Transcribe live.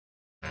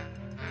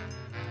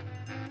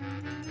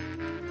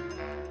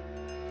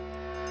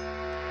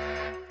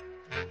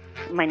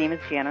My name is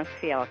Janice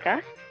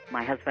Fialka.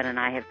 My husband and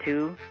I have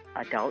two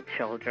adult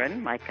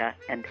children, Micah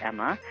and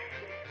Emma.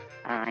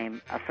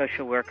 I'm a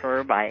social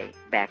worker by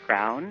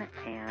background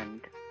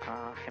and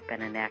have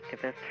been an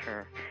activist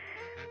for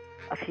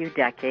a few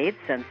decades,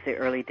 since the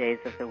early days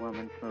of the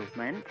women's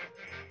movement.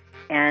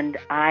 And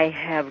I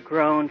have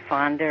grown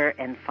fonder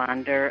and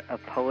fonder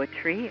of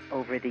poetry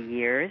over the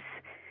years.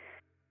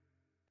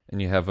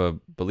 And you have a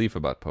belief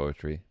about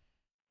poetry.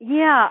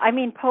 Yeah, I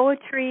mean,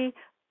 poetry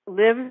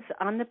lives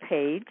on the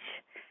page,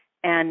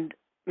 and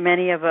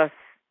many of us,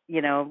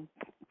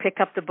 pick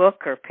up the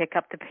book or pick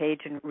up the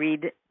page and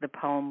read the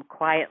poem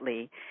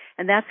quietly.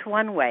 And that's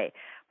one way.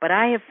 But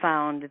I have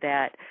found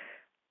that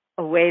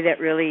a way that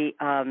really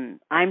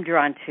I'm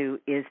drawn to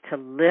is to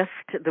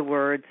lift the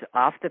words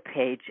off the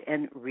page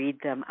and read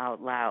them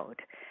out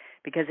loud,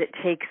 because it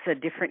takes a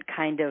different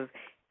kind of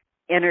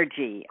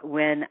energy.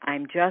 When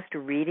I'm just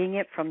reading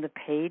it from the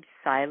page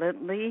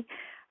silently,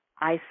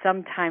 I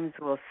sometimes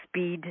will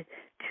speed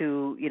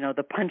to,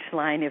 the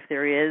punchline if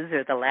there is,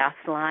 or the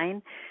last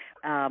line.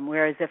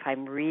 Whereas if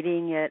I'm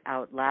reading it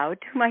out loud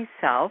to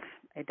myself,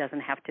 it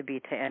doesn't have to be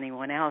to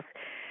anyone else,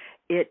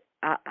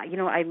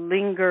 I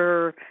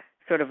linger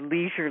sort of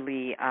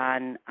leisurely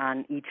on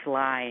each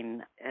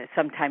line,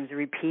 sometimes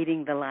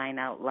repeating the line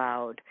out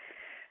loud.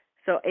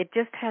 So it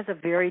just has a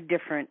very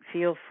different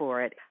feel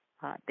for it.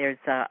 There's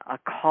a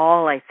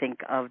call, I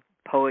think, of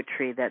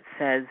poetry that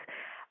says,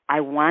 I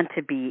want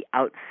to be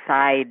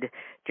outside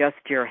just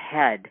your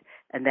head,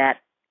 and that,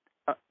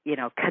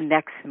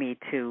 connects me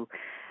to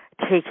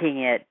taking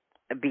it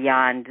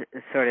beyond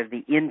sort of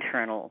the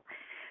internal.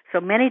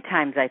 So many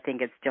times I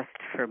think it's just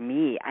for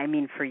me. I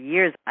mean, for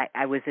years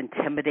I was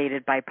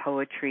intimidated by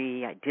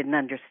poetry. I didn't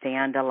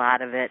understand a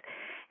lot of it.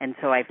 And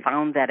so I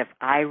found that if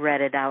I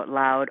read it out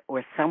loud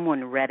or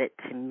someone read it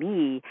to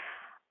me,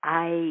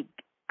 I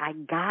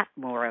got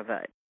more of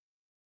it.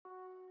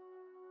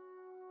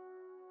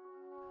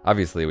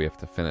 Obviously, we have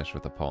to finish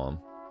with a poem.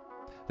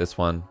 This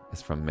one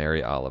is from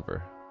Mary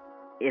Oliver.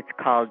 It's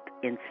called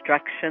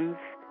Instructions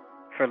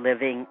for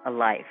Living a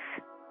Life.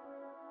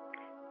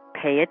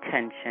 Pay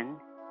attention,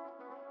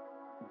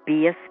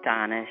 be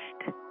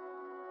astonished,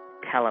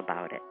 tell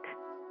about it.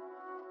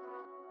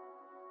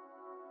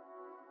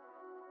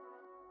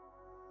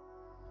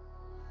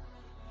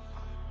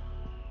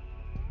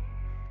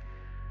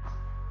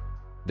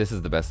 This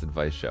is the Best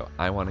Advice Show.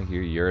 I want to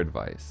hear your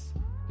advice.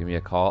 Give me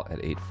a call at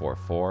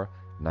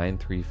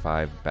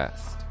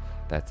 844-935-BEST.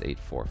 That's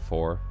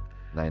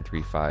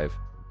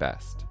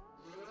 844-935-BEST.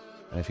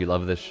 And if you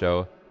love this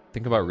show,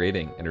 think about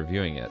rating and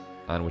reviewing it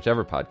on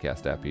whichever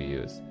podcast app you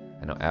use.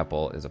 I know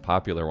Apple is a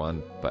popular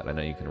one, but I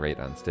know you can rate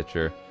on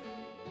Stitcher.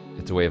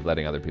 It's a way of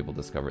letting other people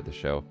discover the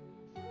show.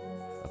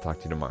 I'll talk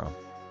to you tomorrow.